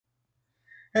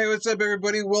Hey, what's up,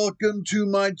 everybody? Welcome to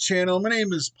my channel. My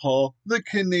name is Paul, the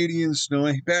Canadian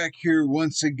Snowy, back here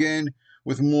once again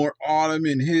with more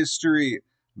Ottoman history.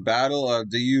 Battle of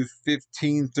the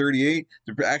U-1538.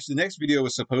 Actually, the next video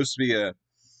was supposed to be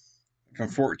from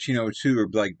 1402, or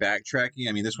like backtracking.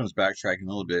 I mean, this one's backtracking a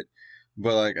little bit,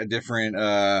 but like a different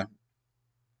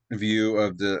view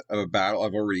of a battle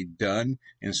I've already done,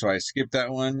 and so I skipped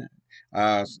that one.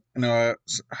 I know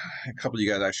a couple of you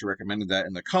guys actually recommended that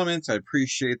in the comments. I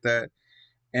appreciate that.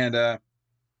 And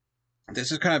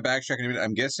this is kind of backtracking a bit.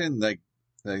 I'm guessing like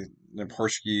the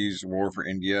Portuguese war for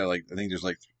India. Like I think there's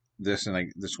like this and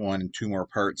like this one and two more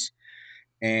parts,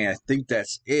 and I think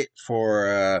that's it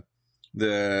for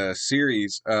the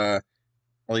series. At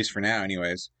least for now,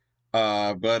 anyways.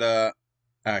 But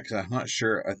because I'm not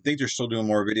sure. I think they're still doing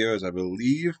more videos, I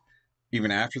believe,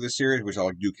 even after the series, which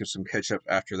I'll do some catch up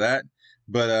after that.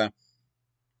 But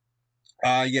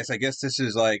yes, I guess this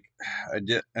is like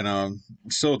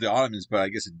still the Ottomans, but I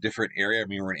guess a different area. I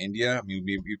mean, we're in India. I mean,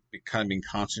 we've kind of been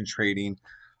concentrating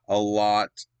a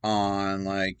lot on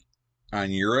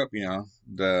Europe. You know,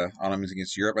 the Ottomans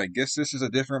against Europe. I guess this is a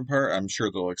different part. I'm sure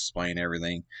they'll explain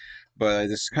everything, but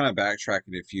this is kind of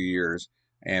backtracking a few years.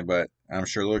 But I'm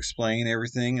sure they'll explain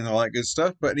everything and all that good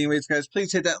stuff. But anyways, guys,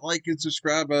 please hit that like and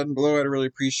subscribe button below. I'd really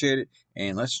appreciate it.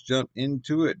 And let's jump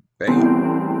into it. Bam.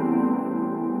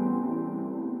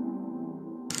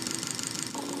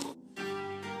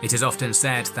 It is often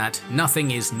said that nothing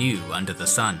is new under the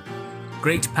sun.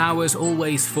 Great powers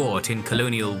always fought in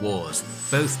colonial wars,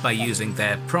 both by using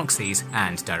their proxies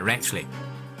and directly.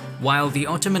 While the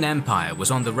Ottoman Empire was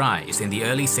on the rise in the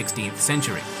early 16th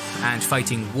century and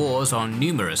fighting wars on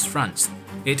numerous fronts,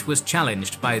 it was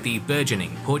challenged by the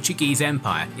burgeoning Portuguese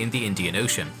Empire in the Indian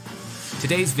Ocean.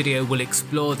 Today's video will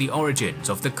explore the origins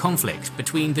of the conflict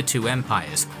between the two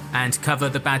empires and cover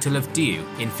the Battle of Diu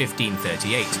in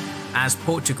 1538, as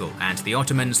Portugal and the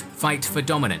Ottomans fight for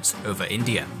dominance over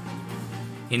India.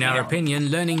 In our opinion,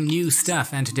 learning new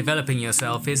stuff and developing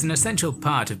yourself is an essential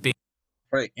part of being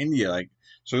right. India,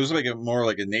 so this is like more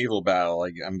like a naval battle,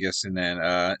 like I'm guessing then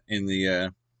in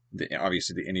the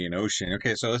obviously the Indian Ocean.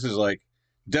 Okay, so this is like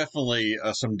definitely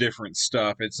some different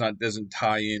stuff. Doesn't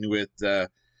tie in with the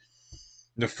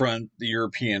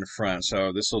European front.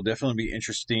 So this will definitely be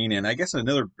interesting, and I guess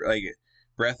another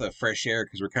breath of fresh air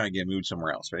because we're kind of getting moved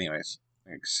somewhere else. But anyways,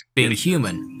 thanks. Being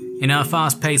human. In our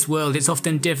fast-paced world, it's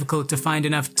often difficult to find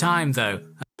enough time, though.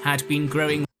 Had been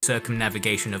growing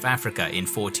circumnavigation of Africa in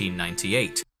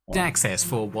 1498. Access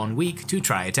for 1 week to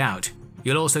try it out.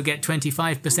 You'll also get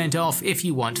 25% off if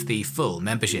you want the full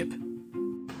membership.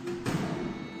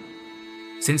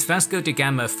 Since Vasco da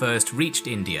Gama first reached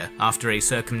India after a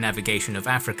circumnavigation of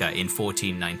Africa in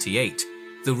 1498,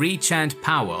 the reach and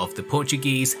power of the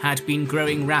Portuguese had been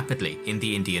growing rapidly in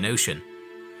the Indian Ocean.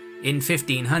 In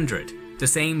 1500, the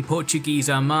same Portuguese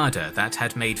armada that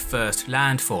had made first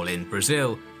landfall in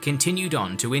Brazil continued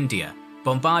on to India,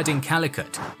 bombarding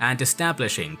Calicut and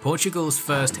establishing Portugal's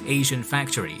first Asian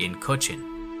factory in Cochin.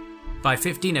 By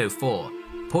 1504,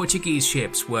 Portuguese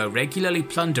ships were regularly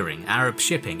plundering Arab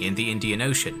shipping in the Indian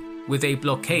Ocean, with a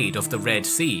blockade of the Red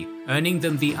Sea earning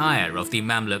them the ire of the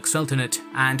Mamluk Sultanate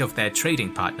and of their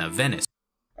trading partner Venice.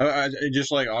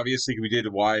 Just like obviously we did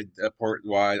why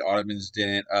Ottomans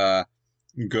didn't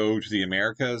go to the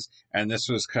Americas, and this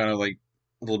was kind of like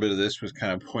a little bit of this was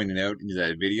kind of pointed out into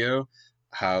that video.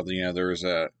 How there was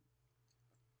a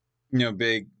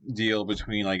big deal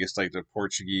between I guess like the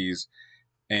Portuguese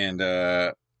and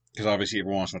because obviously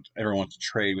everyone wants to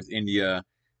trade with India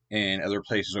and other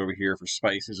places over here for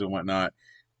spices and whatnot,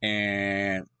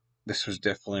 and this was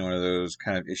definitely one of those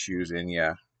kind of issues. And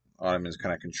yeah, Ottomans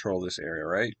kind of control this area,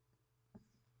 right?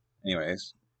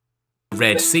 Anyways.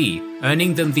 Red Sea,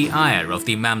 earning them the ire of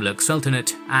the Mamluk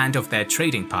Sultanate and of their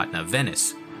trading partner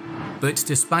Venice. But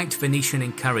despite Venetian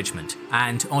encouragement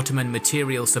and Ottoman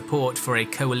material support for a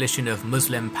coalition of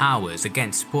Muslim powers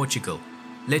against Portugal,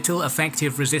 little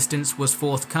effective resistance was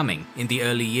forthcoming in the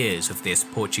early years of this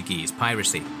Portuguese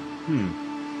piracy.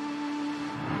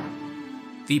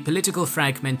 The political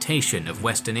fragmentation of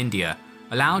Western India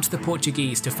allowed the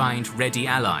Portuguese to find ready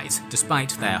allies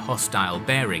despite their hostile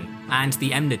bearing and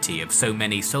the enmity of so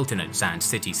many sultanates and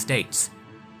city-states.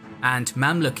 And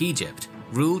Mamluk Egypt,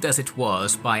 ruled as it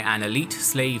was by an elite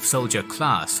slave soldier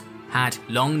class, had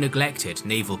long neglected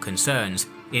naval concerns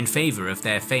in favour of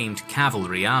their famed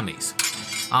cavalry armies.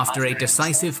 After a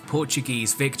decisive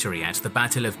Portuguese victory at the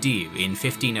Battle of Diu in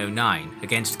 1509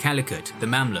 against Calicut, the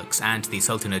Mamluks and the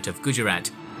Sultanate of Gujarat,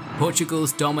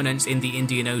 Portugal's dominance in the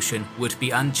Indian Ocean would be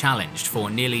unchallenged for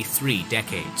nearly 3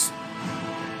 decades.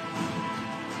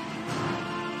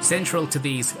 Central to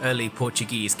these early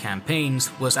Portuguese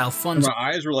campaigns was Alfonso. My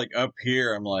eyes were like up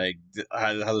here. I'm like,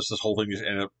 how does this whole thing just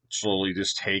end up slowly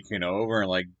just taking over? And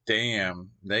like, damn,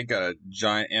 they got a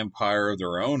giant empire of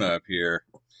their own up here.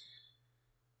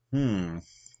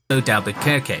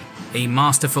 d'Albuquerque, a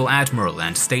masterful admiral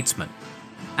and statesman.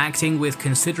 Acting with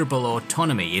considerable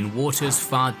autonomy in waters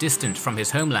far distant from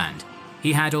his homeland,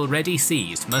 he had already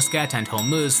seized Muscat and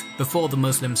Hormuz before the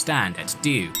Muslim stand at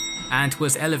Diu, and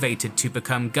was elevated to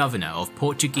become governor of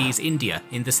Portuguese India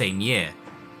in the same year,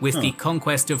 with the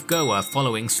conquest of Goa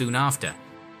following soon after.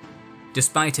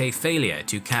 Despite a failure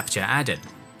to capture Aden,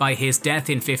 by his death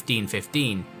in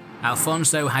 1515,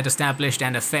 Alfonso had established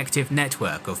an effective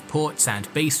network of ports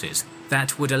and bases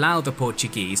that would allow the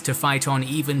Portuguese to fight on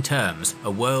even terms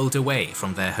a world away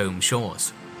from their home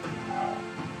shores.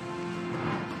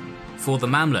 For the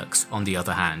Mamluks, on the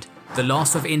other hand, the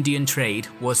loss of Indian trade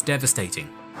was devastating.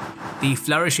 The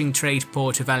flourishing trade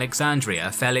port of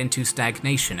Alexandria fell into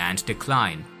stagnation and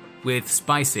decline, with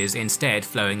spices instead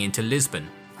flowing into Lisbon.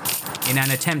 In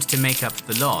an attempt to make up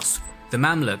the loss, the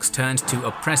Mamluks turned to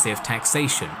oppressive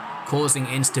taxation, causing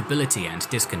instability and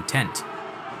discontent.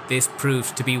 This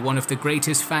proved to be one of the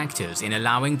greatest factors in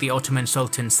allowing the Ottoman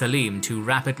Sultan Selim to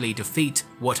rapidly defeat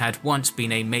what had once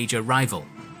been a major rival,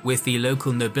 with the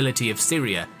local nobility of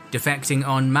Syria defecting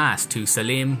en masse to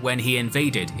Selim when he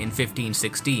invaded in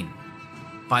 1516.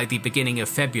 By the beginning of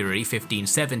February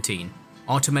 1517,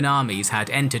 Ottoman armies had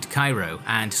entered Cairo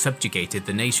and subjugated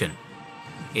the nation.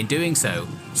 In doing so,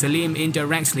 Selim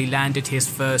indirectly landed his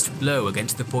first blow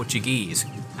against the Portuguese,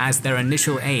 as their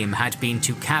initial aim had been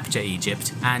to capture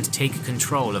Egypt and take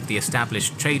control of the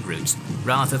established trade routes,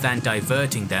 rather than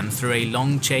diverting them through a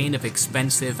long chain of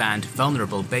expensive and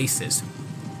vulnerable bases.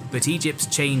 But Egypt's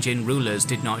change in rulers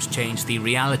did not change the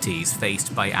realities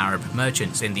faced by Arab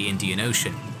merchants in the Indian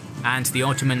Ocean, and the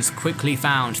Ottomans quickly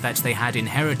found that they had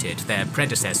inherited their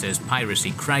predecessors'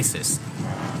 piracy crisis.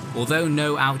 Although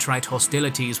no outright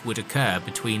hostilities would occur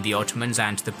between the Ottomans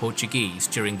and the Portuguese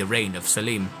during the reign of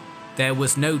Selim, there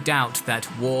was no doubt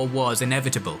that war was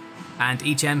inevitable, and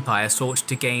each empire sought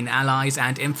to gain allies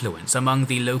and influence among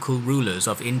the local rulers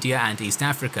of India and East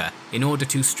Africa in order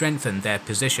to strengthen their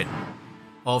position.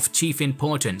 Of chief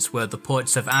importance were the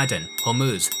ports of Aden,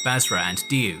 Hormuz, Basra and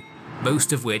Diu,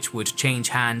 most of which would change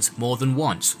hands more than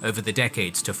once over the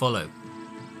decades to follow.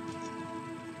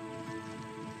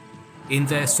 In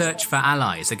their search for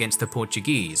allies against the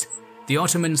Portuguese, the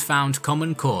Ottomans found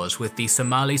common cause with the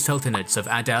Somali sultanates of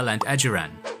Adel and Ajuran,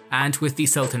 and with the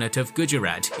Sultanate of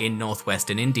Gujarat in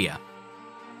northwestern India.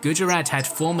 Gujarat had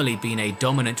formerly been a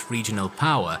dominant regional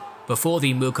power before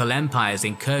the Mughal Empire's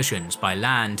incursions by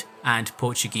land and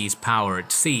Portuguese power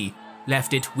at sea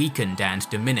left it weakened and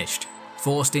diminished,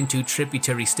 forced into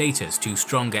tributary status to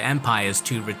stronger empires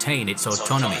to retain its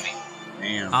autonomy.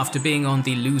 After being on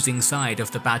the losing side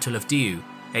of the Battle of Diu,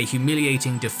 a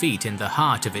humiliating defeat in the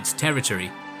heart of its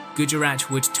territory, Gujarat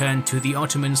would turn to the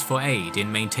Ottomans for aid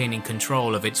in maintaining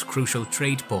control of its crucial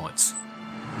trade ports.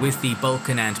 With the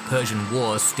Balkan and Persian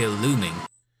Wars still looming.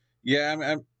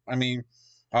 Yeah, I mean,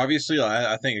 obviously,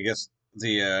 I guess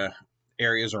the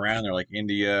areas around there, like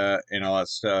India and all that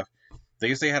stuff, I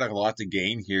guess they had a lot to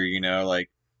gain here, you know, like,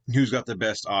 who's got the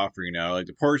best offer, you know, like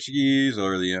the Portuguese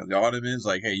or the Ottomans,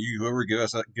 like, hey, whoever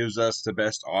gives us the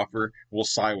best offer, we'll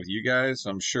side with you guys. So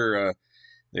I'm sure I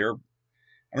don't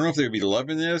know if they would be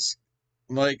loving this,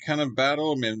 like, kind of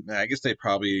battle. I mean, I guess they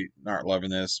probably aren't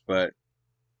loving this, but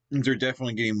they're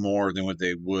definitely getting more than what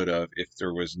they would have if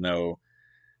there was no,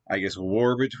 I guess,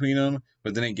 war between them.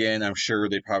 But then again, I'm sure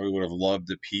they probably would have loved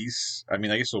the peace. I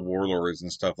mean, I guess the warlords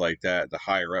and stuff like that, the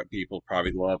higher up people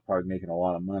probably making a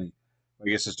lot of money. I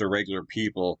guess it's the regular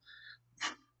people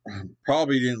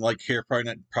probably didn't care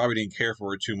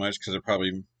for it too much, because it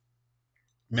probably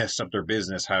messed up their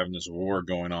business having this war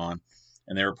going on,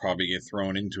 and they were probably getting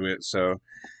thrown into it. So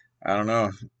I don't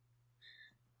know.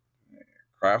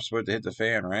 Crap's about to hit the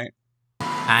fan, right?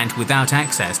 And without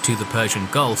access to the Persian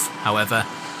Gulf, however,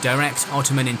 direct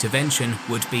Ottoman intervention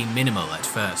would be minimal at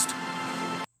first.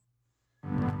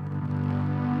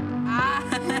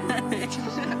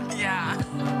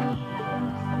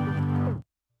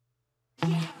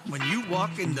 When you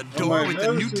walk in the door with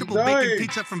the new triple bacon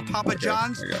pizza from Papa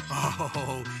John's,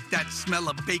 oh, that smell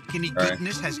of bacony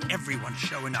goodness has everyone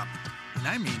showing up. And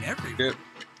I mean everyone. Good.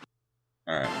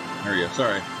 All right, here we go.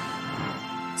 Sorry.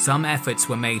 Some efforts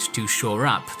were made to shore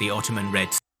up the Ottoman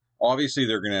Red Sea. Obviously,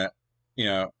 they're going to, you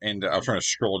know, and I'm trying to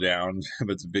scroll down,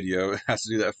 but the video has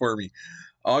to do that for me.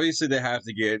 Obviously, they have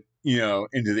to get, you know,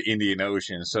 into the Indian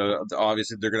Ocean. So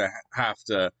obviously, they're going to have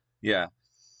to,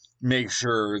 make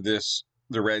sure this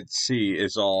the Red Sea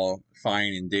is all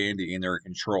fine and dandy and they're in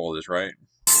control of this, right?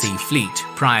 Sea fleet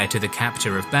prior to the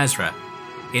capture of Basra.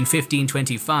 In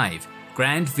 1525,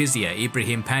 Grand Vizier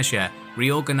Ibrahim Pasha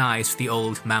reorganized the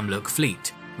old Mamluk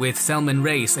fleet, with Selman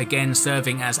Reis again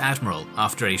serving as admiral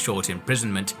after a short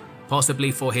imprisonment,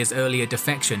 possibly for his earlier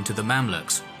defection to the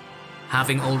Mamluks.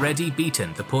 Having already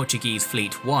beaten the Portuguese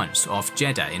fleet once off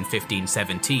Jeddah in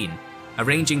 1517,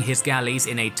 arranging his galleys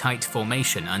in a tight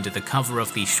formation under the cover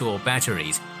of the shore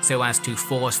batteries so as to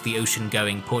force the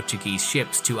ocean-going Portuguese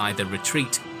ships to either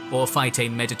retreat or fight a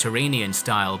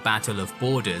Mediterranean-style battle of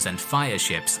boarders and fire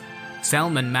ships,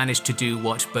 Selman managed to do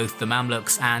what both the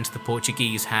Mamluks and the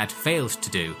Portuguese had failed to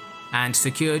do, and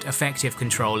secured effective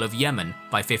control of Yemen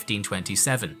by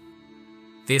 1527.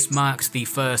 This marked the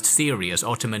first serious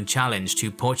Ottoman challenge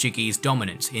to Portuguese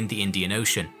dominance in the Indian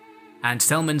Ocean, and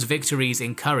Selman's victories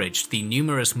encouraged the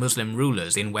numerous Muslim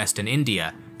rulers in Western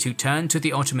India to turn to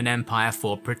the Ottoman Empire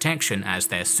for protection as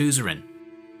their suzerain.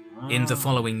 In the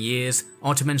following years,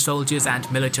 Ottoman soldiers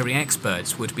and military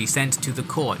experts would be sent to the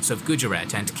courts of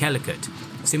Gujarat and Calicut,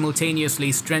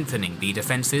 simultaneously strengthening the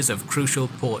defences of crucial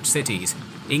port cities,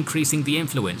 increasing the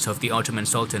influence of the Ottoman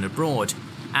Sultan abroad,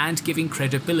 and giving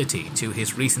credibility to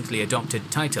his recently adopted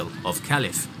title of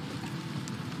Caliph.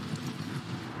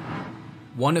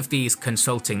 One of these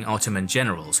consulting Ottoman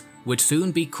generals would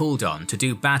soon be called on to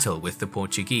do battle with the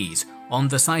Portuguese on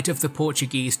the site of the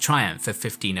Portuguese triumph of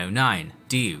 1509,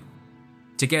 Diu.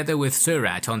 Together with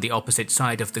Surat on the opposite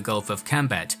side of the Gulf of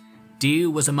Cambet,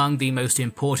 Diu was among the most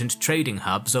important trading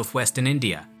hubs of Western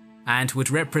India, and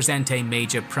would represent a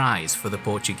major prize for the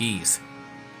Portuguese.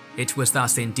 It was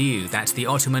thus in Diu that the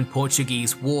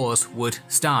Ottoman-Portuguese wars would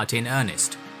start in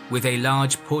earnest, with a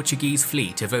large Portuguese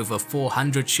fleet of over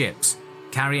 400 ships,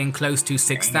 carrying close to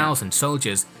 6,000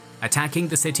 soldiers, attacking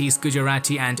the city's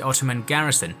Gujarati and Ottoman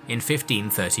garrison in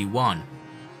 1531.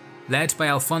 Led by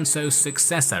Alfonso's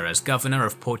successor as governor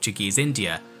of Portuguese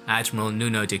India, Admiral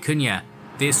Nuno de Cunha,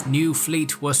 this new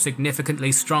fleet was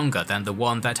significantly stronger than the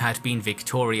one that had been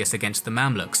victorious against the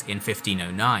Mamluks in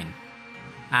 1509.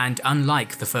 And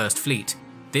unlike the first fleet,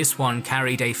 this one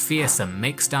carried a fearsome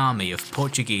mixed army of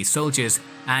Portuguese soldiers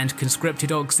and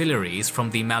conscripted auxiliaries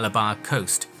from the Malabar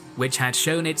coast, which had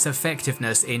shown its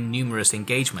effectiveness in numerous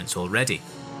engagements already.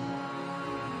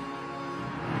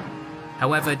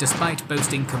 However, despite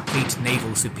boasting complete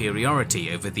naval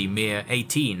superiority over the mere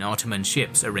 18 Ottoman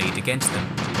ships arrayed against them,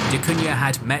 de Cunha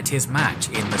had met his match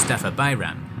in Mustafa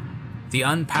Bayram. The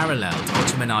unparalleled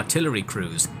Ottoman artillery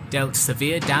crews dealt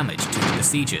severe damage to the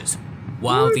besiegers,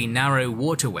 while the narrow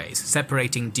waterways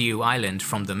separating Diu Island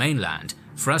from the mainland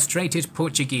frustrated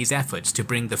Portuguese efforts to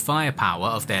bring the firepower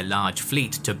of their large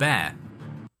fleet to bear.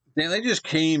 Damn, they just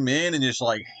came in and just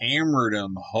like hammered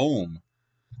them home.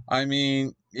 I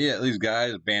mean, yeah, these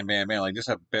guys, bam, bam, bam, like just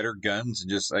have better guns and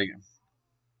just like,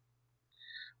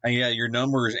 and yeah, your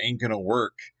numbers ain't gonna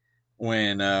work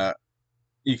when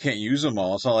you can't use them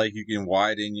all. It's not like you can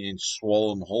widen and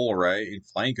swallow them whole, right? And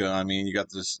flank them. I mean, you got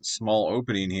this small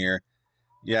opening here.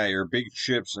 Yeah, your big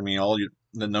ships. I mean,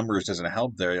 the numbers doesn't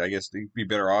help there. I guess they'd be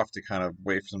better off to kind of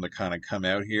wait for them to kind of come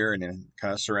out here and then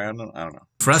kind of surround them. I don't know.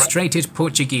 Frustrated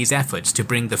Portuguese efforts to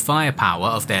bring the firepower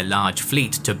of their large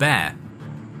fleet to bear.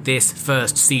 This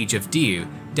first siege of Diu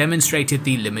demonstrated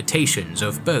the limitations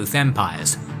of both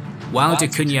empires. While de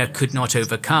Cunha could not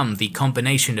overcome the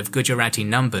combination of Gujarati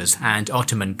numbers and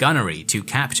Ottoman gunnery to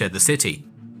capture the city,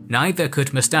 neither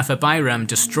could Mustafa Bayram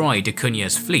destroy de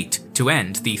Cunha's fleet to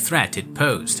end the threat it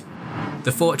posed.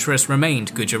 The fortress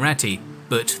remained Gujarati,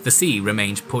 but the sea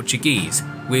remained Portuguese,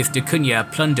 with de Cunha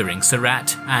plundering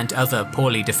Surat and other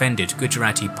poorly defended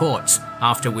Gujarati ports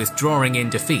after withdrawing in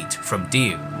defeat from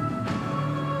Diu.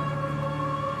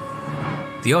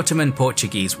 The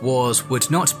Ottoman-Portuguese wars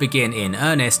would not begin in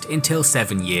earnest until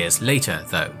 7 years later,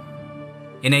 though.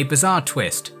 In a bizarre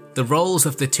twist, the roles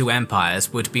of the two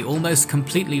empires would be almost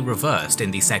completely reversed in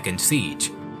the second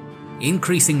siege.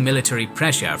 Increasing military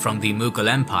pressure from the Mughal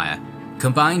Empire,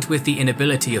 combined with the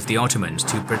inability of the Ottomans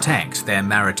to protect their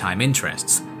maritime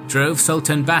interests, drove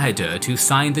Sultan Bahadur to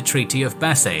sign the Treaty of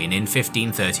Bassein in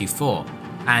 1534,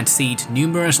 and cede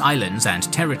numerous islands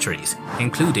and territories,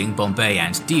 including Bombay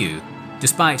and Diu,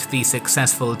 despite the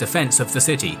successful defense of the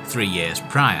city 3 years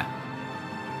prior.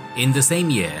 In the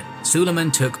same year, Suleiman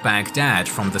took Baghdad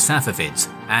from the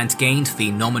Safavids and gained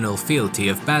the nominal fealty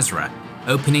of Basra,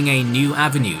 opening a new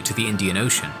avenue to the Indian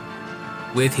Ocean.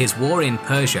 With his war in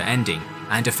Persia ending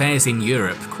and affairs in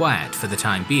Europe quiet for the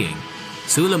time being,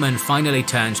 Suleiman finally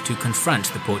turned to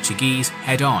confront the Portuguese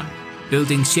head-on,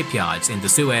 building shipyards in the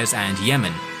Suez and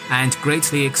Yemen and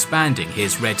greatly expanding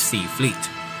his Red Sea fleet.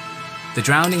 The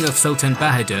drowning of Sultan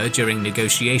Bahadur during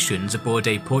negotiations aboard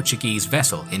a Portuguese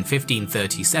vessel in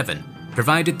 1537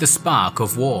 provided the spark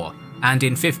of war, and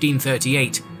in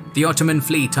 1538, the Ottoman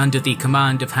fleet under the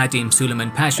command of Hadim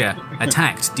Suleiman Pasha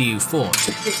attacked Diu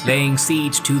Fort, laying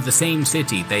siege to the same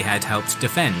city they had helped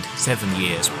defend 7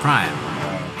 years prior.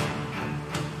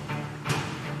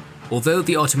 Although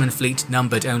the Ottoman fleet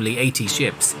numbered only 80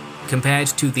 ships, compared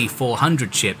to the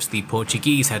 400 ships the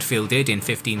Portuguese had fielded in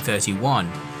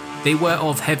 1531, they were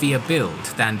of heavier build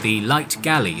than the light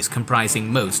galleys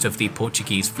comprising most of the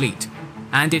Portuguese fleet,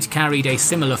 and it carried a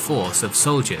similar force of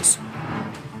soldiers.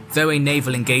 Though a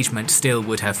naval engagement still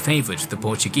would have favoured the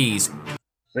Portuguese.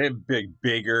 They have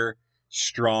bigger,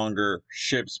 stronger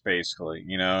ships, basically,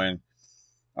 you know, and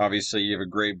obviously you have a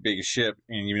great big ship,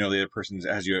 and even though the other person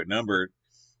has you outnumbered,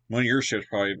 one of your ships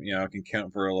probably, you know, can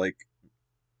count for like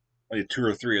 2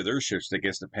 or 3 of their ships, I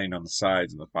guess, depending on the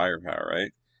size and the firepower,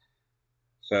 right?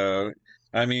 So,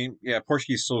 I mean, yeah,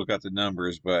 Portuguese still got the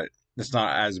numbers, but it's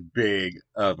not as big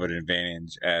of an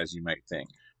advantage as you might think.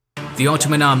 The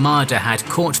Ottoman Armada had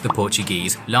caught the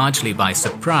Portuguese largely by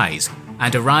surprise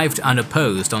and arrived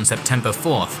unopposed on September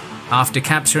 4th after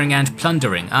capturing and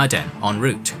plundering Aden en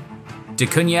route. De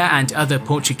Cunha and other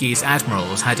Portuguese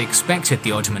admirals had expected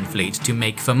the Ottoman fleet to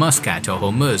make for Muscat or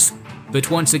Hormuz, but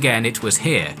once again it was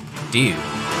here, Diu.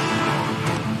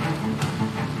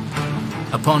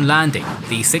 Upon landing,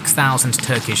 the 6,000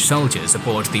 Turkish soldiers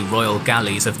aboard the royal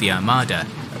galleys of the Armada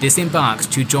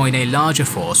disembarked to join a larger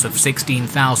force of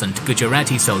 16,000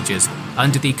 Gujarati soldiers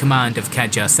under the command of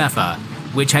Qajar Safar,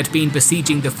 which had been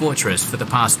besieging the fortress for the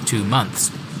past 2 months,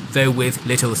 though with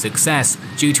little success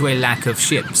due to a lack of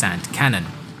ships and cannon.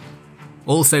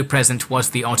 Also present was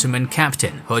the Ottoman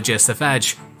captain Hoja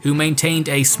Safaj, who maintained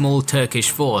a small Turkish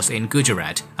force in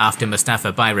Gujarat after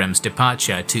Mustafa Bayram's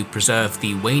departure to preserve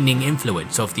the waning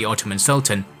influence of the Ottoman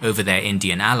Sultan over their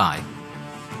Indian ally.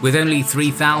 With only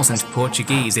 3,000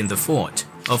 Portuguese in the fort,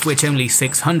 of which only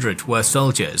 600 were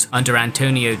soldiers under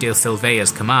Antonio de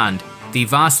Silveira's command, the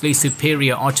vastly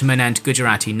superior Ottoman and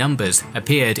Gujarati numbers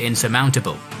appeared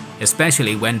insurmountable,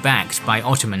 especially when backed by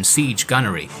Ottoman siege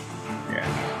gunnery.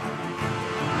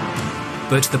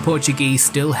 But the Portuguese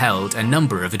still held a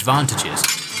number of advantages.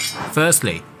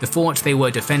 Firstly, the fort they were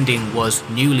defending was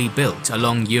newly built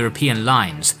along European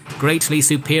lines, greatly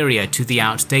superior to the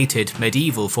outdated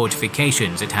medieval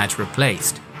fortifications it had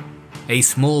replaced. A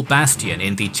small bastion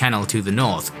in the channel to the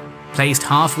north, placed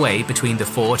halfway between the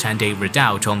fort and a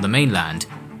redoubt on the mainland,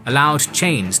 allowed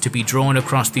chains to be drawn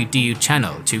across the Diu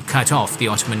Channel to cut off the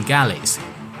Ottoman galleys.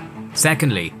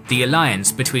 Secondly, the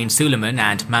alliance between Suleiman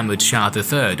and Mahmud Shah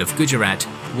III of Gujarat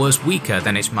was weaker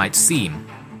than it might seem.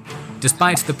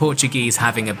 Despite the Portuguese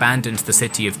having abandoned the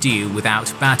city of Diu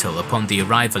without battle upon the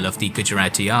arrival of the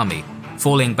Gujarati army,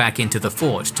 falling back into the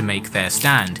fort to make their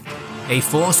stand, a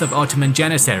force of Ottoman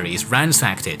janissaries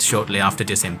ransacked it shortly after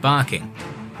disembarking.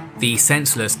 The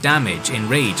senseless damage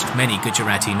enraged many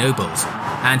Gujarati nobles,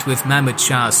 and with Mahmud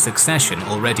Shah's succession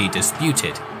already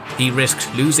disputed, he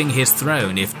risked losing his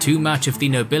throne if too much of the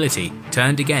nobility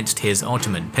turned against his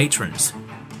Ottoman patrons.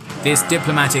 This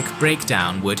diplomatic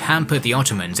breakdown would hamper the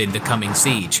Ottomans in the coming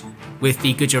siege, with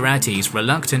the Gujaratis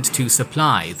reluctant to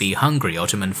supply the hungry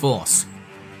Ottoman force.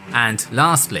 And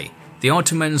lastly, the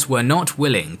Ottomans were not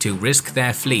willing to risk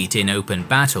their fleet in open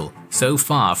battle so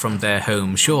far from their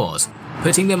home shores,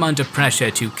 putting them under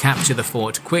pressure to capture the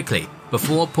fort quickly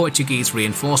before Portuguese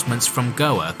reinforcements from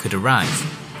Goa could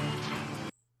arrive.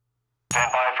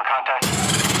 Stand by for contact.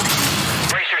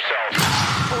 Brace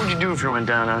yourself. What would you do if you went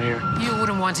down out here? You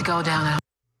wouldn't want to go down out.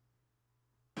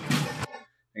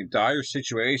 A dire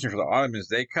situation for the Ottomans.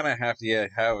 They kind of have to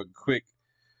have a quick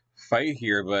fight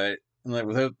here, but like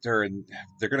without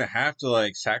they're gonna have to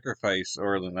like sacrifice,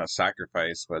 or not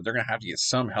sacrifice, but they're gonna have to get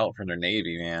some help from their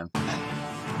navy, man.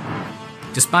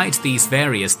 Despite these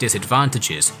various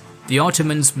disadvantages, the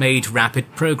Ottomans made rapid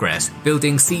progress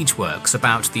building siege works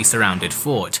about the surrounded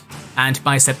fort, and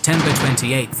by September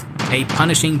 28th, a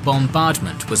punishing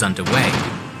bombardment was underway.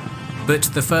 But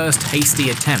the first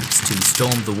hasty attempts to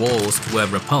storm the walls were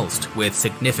repulsed with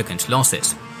significant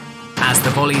losses. As the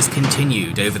volleys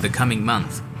continued over the coming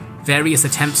month, various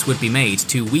attempts would be made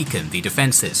to weaken the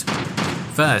defences.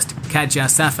 First, Qajar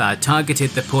Safar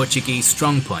targeted the Portuguese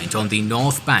strongpoint on the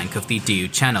north bank of the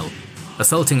Diu Channel,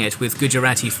 assaulting it with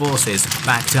Gujarati forces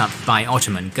backed up by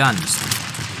Ottoman guns.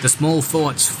 The small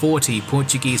fort's 40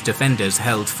 Portuguese defenders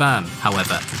held firm,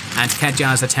 however, and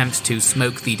Qajar's attempt to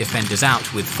smoke the defenders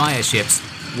out with fireships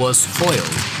was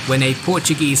foiled when a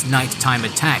Portuguese nighttime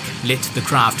attack lit the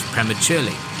craft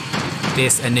prematurely.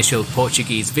 This initial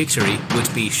Portuguese victory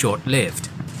would be short-lived.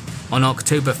 On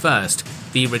October 1st,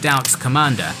 The redoubt's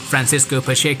commander, Francisco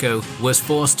Pacheco, was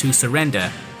forced to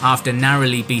surrender after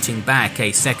narrowly beating back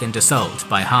a second assault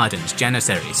by hardened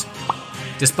Janissaries.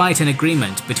 Despite an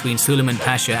agreement between Suleiman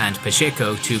Pasha and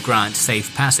Pacheco to grant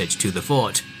safe passage to the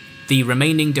fort, the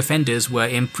remaining defenders were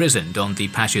imprisoned on the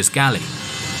Pasha's galley.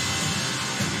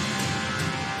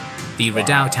 The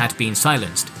redoubt had been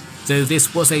silenced, though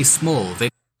this was a small victory.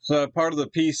 So part of the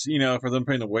peace, you know, for them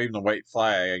putting the waving the white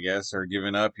flag, I guess, or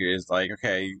giving up here is like,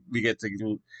 okay, we get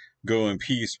to go in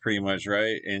peace pretty much,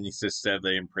 right? And instead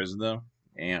they imprison them.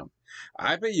 Damn.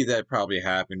 I bet you that probably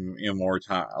happened, you know,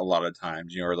 a lot of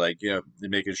times, you know, or like, you know, they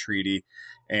make a treaty,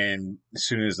 and as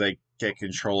soon as they get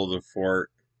control of the fort,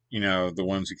 you know, the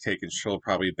ones who take control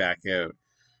probably back out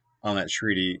on that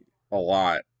treaty a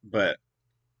lot. But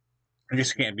I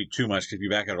guess it can't be too much, because if you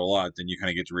back out a lot, then you kind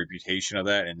of get the reputation of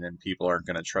that, and then people aren't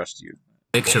going to trust you.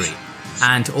 Victory,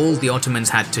 and all the Ottomans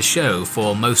had to show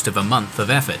for most of a month of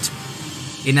effort.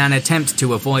 In an attempt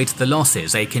to avoid the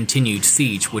losses a continued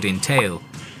siege would entail,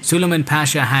 Suleiman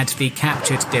Pasha had the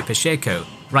captured de Pacheco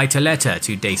write a letter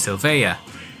to de Silveira,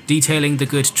 detailing the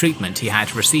good treatment he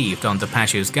had received on the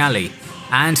Pasha's galley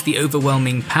and the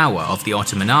overwhelming power of the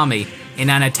Ottoman army in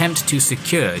an attempt to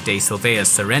secure de Silveira's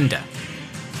surrender.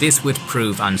 This would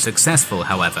prove unsuccessful,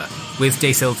 however, with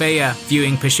de Silveira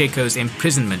viewing Pacheco's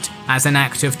imprisonment as an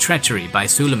act of treachery by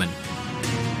Suleiman.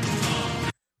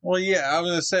 Well, yeah, I was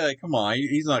going to say, like, come on,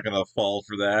 he's not going to fall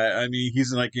for that. I mean,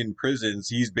 he's, like, in prison,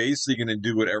 so he's basically going to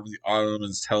do whatever the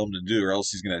Ottomans tell him to do, or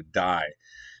else he's going to die.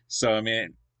 So, I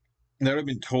mean, that would have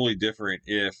been totally different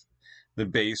if the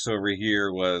base over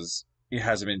here it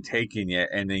hasn't been taken yet,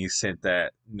 and then he sent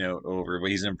that note over. But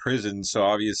he's in prison, so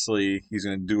obviously he's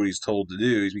going to do what he's told to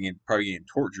do. He's probably getting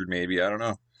tortured, maybe. I don't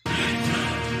know.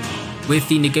 With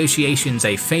the negotiations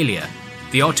a failure,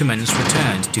 the Ottomans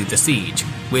returned to the siege,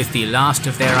 with the last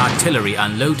of their artillery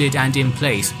unloaded and in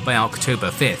place by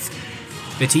October 5th.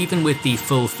 But even with the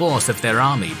full force of their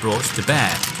army brought to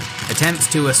bear,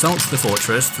 attempts to assault the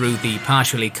fortress through the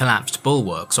partially collapsed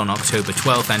bulwarks on October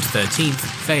 12th and 13th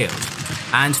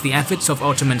failed, and the efforts of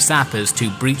Ottoman sappers to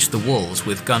breach the walls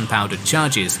with gunpowder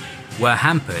charges were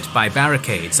hampered by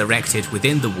barricades erected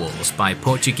within the walls by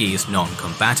Portuguese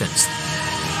non-combatants.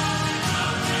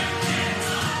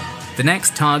 The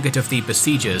next target of the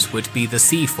besiegers would be the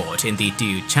sea fort in the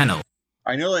Diu Channel.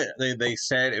 I know they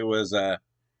said it was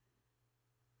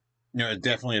you know,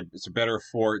 definitely it's a better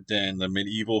fort than the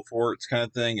medieval forts kind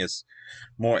of thing. It's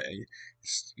more,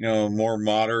 you know, more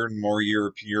modern, more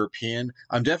European.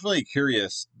 I'm definitely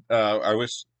curious. I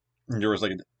wish there was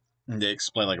like they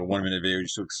explain like a 1-minute video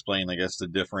just to explain, I guess, the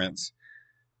difference.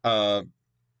 You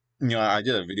know, I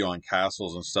did a video on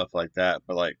castles and stuff like that,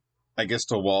 but like I guess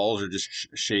the walls are just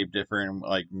shaped different,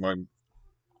 like more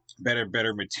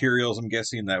better materials. I'm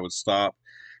guessing that would stop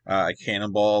a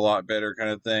cannonball a lot better, kind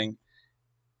of thing.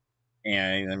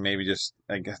 And then maybe just,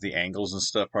 I guess, the angles and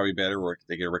stuff probably better, where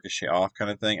they get a ricochet off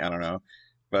kind of thing. I don't know.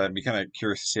 But I'd be kind of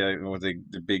curious to see what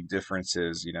the big difference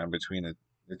is, you know, between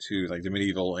the two, like the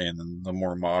medieval and the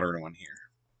more modern one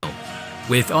here.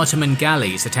 With Ottoman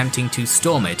galleys attempting to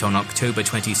storm it on October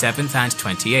 27th and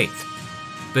 28th.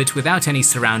 But without any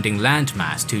surrounding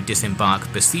landmass to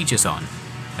disembark besiegers on,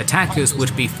 attackers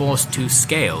would be forced to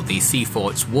scale the sea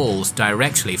fort's walls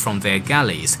directly from their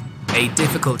galleys, a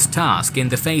difficult task in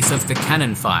the face of the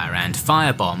cannon fire and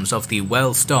firebombs of the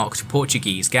well-stocked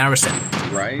Portuguese garrison.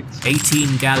 Right.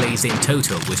 18 galleys in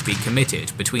total would be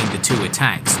committed between the two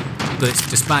attacks, but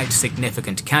despite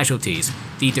significant casualties,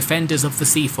 the defenders of the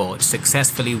sea fort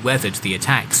successfully weathered the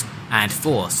attacks and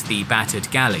forced the battered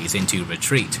galleys into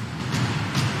retreat.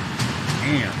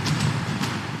 Damn.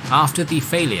 After the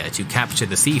failure to capture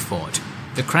the sea fort,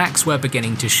 the cracks were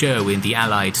beginning to show in the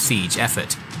Allied siege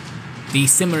effort. The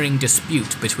simmering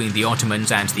dispute between the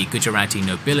Ottomans and the Gujarati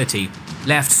nobility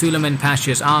left Suleiman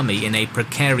Pasha's army in a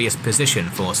precarious position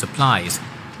for supplies,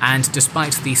 and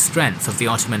despite the strength of the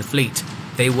Ottoman fleet,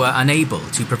 they were unable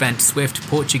to prevent swift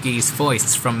Portuguese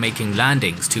foists from making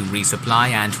landings to resupply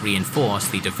and reinforce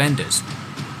the defenders.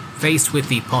 Faced with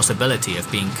the possibility of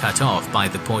being cut off by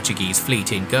the Portuguese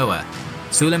fleet in Goa,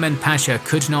 Suleiman Pasha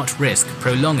could not risk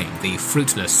prolonging the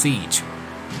fruitless siege.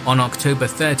 On October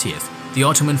 30th, the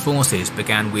Ottoman forces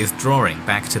began withdrawing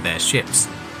back to their ships.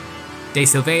 De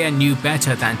Silveira knew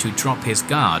better than to drop his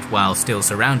guard while still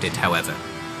surrounded, however.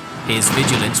 His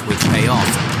vigilance would pay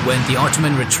off when the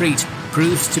Ottoman retreat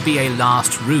proved to be a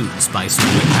last ruse by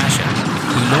Suleiman Pasha,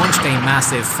 who launched a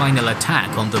massive final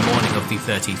attack on the morning of the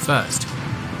 31st.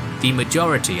 The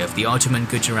majority of the Ottoman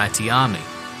Gujarati army,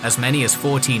 as many as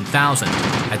 14,000,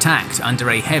 attacked under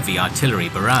a heavy artillery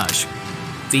barrage.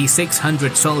 The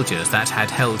 600 soldiers that had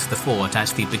held the fort at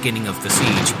the beginning of the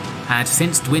siege had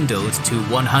since dwindled to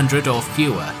 100 or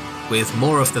fewer, with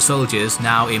more of the soldiers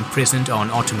now imprisoned on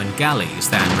Ottoman galleys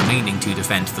than remaining to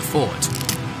defend the fort.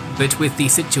 But with the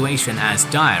situation as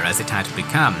dire as it had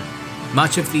become,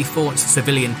 much of the fort's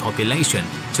civilian population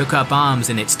took up arms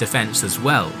in its defense as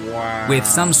well, with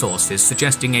some sources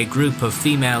suggesting a group of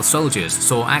female soldiers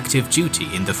saw active duty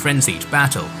in the frenzied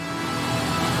battle.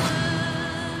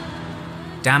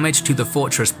 Damage to the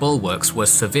fortress bulwarks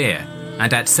was severe,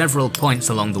 and at several points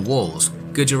along the walls,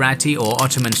 Gujarati or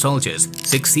Ottoman soldiers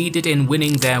succeeded in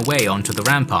winning their way onto the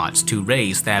ramparts to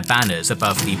raise their banners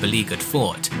above the beleaguered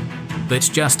fort. But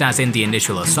just as in the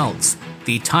initial assaults,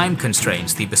 the time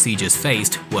constraints the besiegers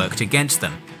faced worked against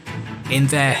them. In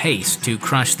their haste to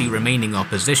crush the remaining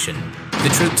opposition, the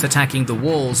troops attacking the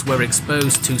walls were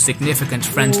exposed to significant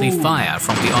friendly fire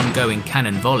from the ongoing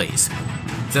cannon volleys.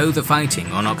 Though the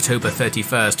fighting on October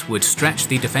 31st would stretch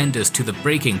the defenders to the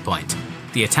breaking point,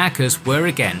 the attackers were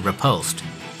again repulsed,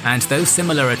 and though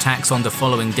similar attacks on the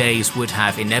following days would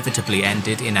have inevitably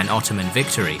ended in an Ottoman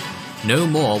victory, no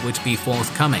more would be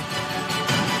forthcoming.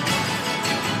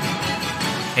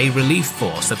 A relief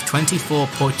force of 24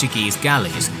 Portuguese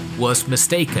galleys was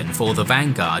mistaken for the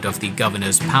vanguard of the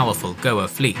governor's powerful Goa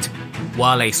fleet,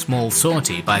 while a small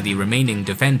sortie by the remaining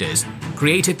defenders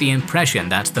created the impression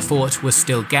that the fort was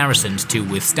still garrisoned to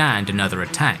withstand another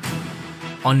attack.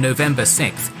 On November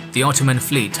 6th, the Ottoman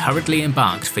fleet hurriedly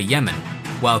embarked for Yemen,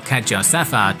 while Qajar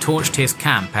Safar torched his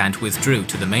camp and withdrew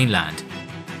to the mainland.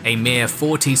 A mere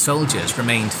 40 soldiers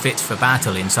remained fit for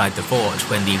battle inside the fort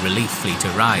when the relief fleet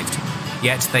arrived,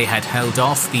 yet they had held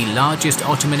off the largest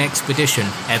Ottoman expedition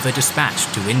ever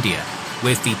dispatched to India,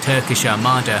 with the Turkish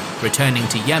Armada returning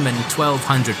to Yemen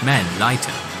 1,200 men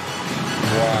lighter.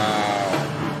 Wow.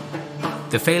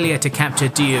 The failure to capture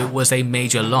Diu was a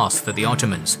major loss for the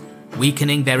Ottomans,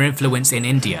 weakening their influence in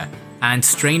India and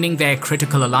straining their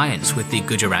critical alliance with the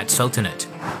Gujarat Sultanate.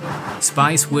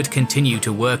 Spice would continue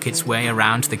to work its way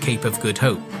around the Cape of Good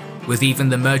Hope, with even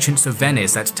the merchants of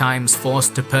Venice at times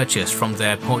forced to purchase from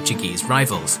their Portuguese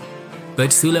rivals.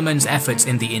 But Suleiman's efforts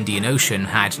in the Indian Ocean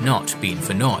had not been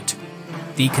for naught.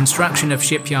 The construction of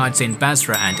shipyards in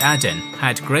Basra and Aden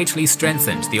had greatly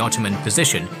strengthened the Ottoman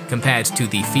position compared to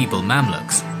the feeble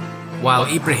Mamluks, while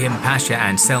Ibrahim Pasha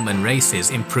and Selman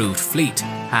Reis's improved fleet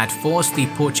had forced the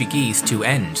Portuguese to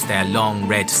end their long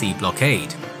Red Sea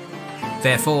blockade.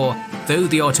 Therefore, though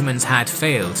the Ottomans had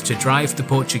failed to drive the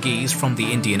Portuguese from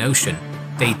the Indian Ocean,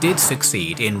 they did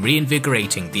succeed in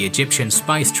reinvigorating the Egyptian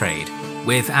spice trade,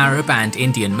 with Arab and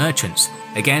Indian merchants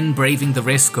again braving the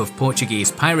risk of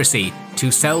Portuguese piracy to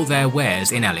sell their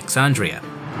wares in Alexandria.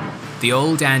 The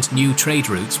old and new trade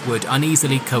routes would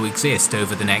uneasily coexist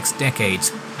over the next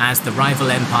decades as the rival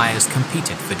empires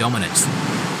competed for dominance.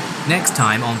 Next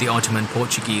time on the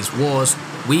Ottoman-Portuguese Wars,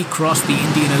 we cross the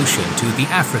Indian Ocean to the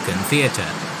African theatre,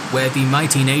 where the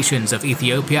mighty nations of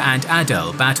Ethiopia and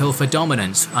Adel battle for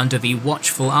dominance under the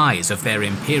watchful eyes of their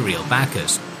imperial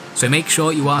backers. So make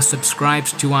sure you are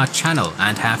subscribed to our channel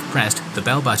and have pressed the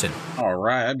bell button.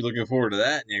 Alright, I'd be looking forward to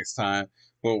that next time.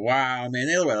 But wow, man,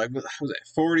 they were like, was it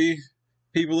 40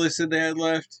 people they said they had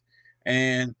left?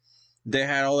 And they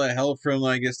had all that help from,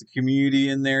 I guess, the community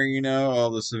in there, you know, all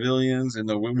the civilians, and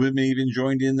the women even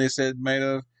joined in, they said, might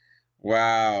have.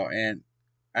 Wow, and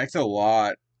that's a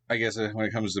lot, I guess, when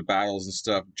it comes to battles and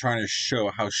stuff. Trying to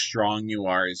show how strong you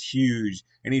are is huge.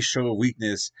 Any show of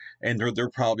weakness, and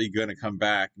they're probably going to come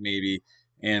back, maybe,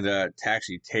 and to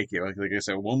actually take it. Like I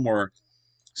said, one more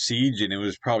siege, and it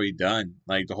was probably done.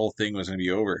 Like, the whole thing was going to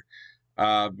be over.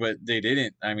 But they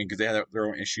didn't. I mean, because they had their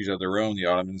own issues of their own. The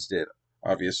Ottomans did,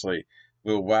 obviously.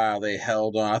 But wow, they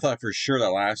held on. I thought for sure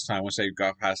that last time, once they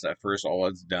got past that first, all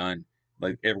it's done.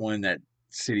 Like, everyone in that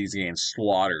city's getting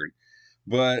slaughtered.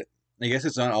 But I guess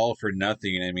it's not all for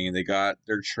nothing. I mean, they got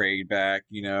their trade back,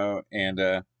 you know,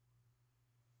 and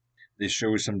they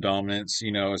showed some dominance,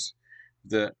 you know,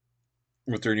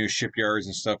 with their new shipyards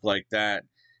and stuff like that.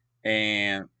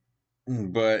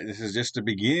 But this is just the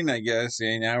beginning, I guess.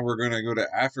 And now we're going to go to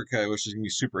Africa, which is going to be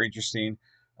super interesting.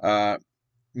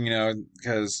 You know,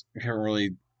 because we haven't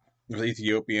really, with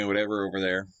Ethiopia and whatever over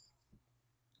there.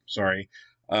 Sorry.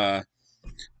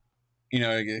 You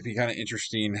know, it'd be kind of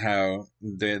interesting how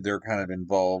they're kind of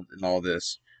involved in all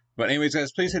this. But anyways,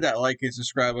 guys, please hit that like and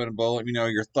subscribe button below. Let me know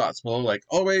your thoughts below, like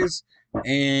always.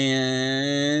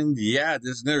 And yeah,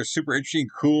 this is another super interesting,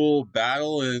 cool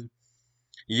battle. And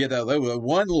you get that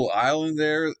one little island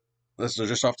there. That's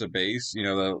just off the base, you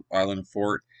know, the island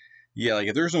fort. Yeah, like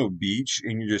if there's no beach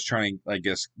and you're just trying to, I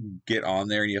guess, get on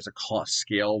there and you have to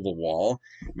scale the wall,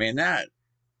 man,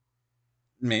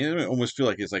 man, I almost feel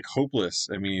like it's like hopeless.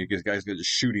 I mean, because guys are just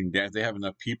shooting down. If they have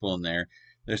enough people in there,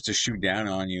 just to shoot down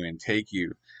on you and take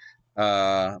you.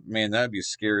 Man, that'd be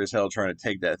scary as hell trying to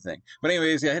take that thing. But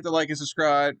anyways, yeah, hit the like and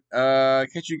subscribe.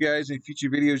 Catch you guys in future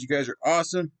videos. You guys are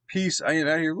awesome. Peace. I am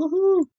out here. Woohoo!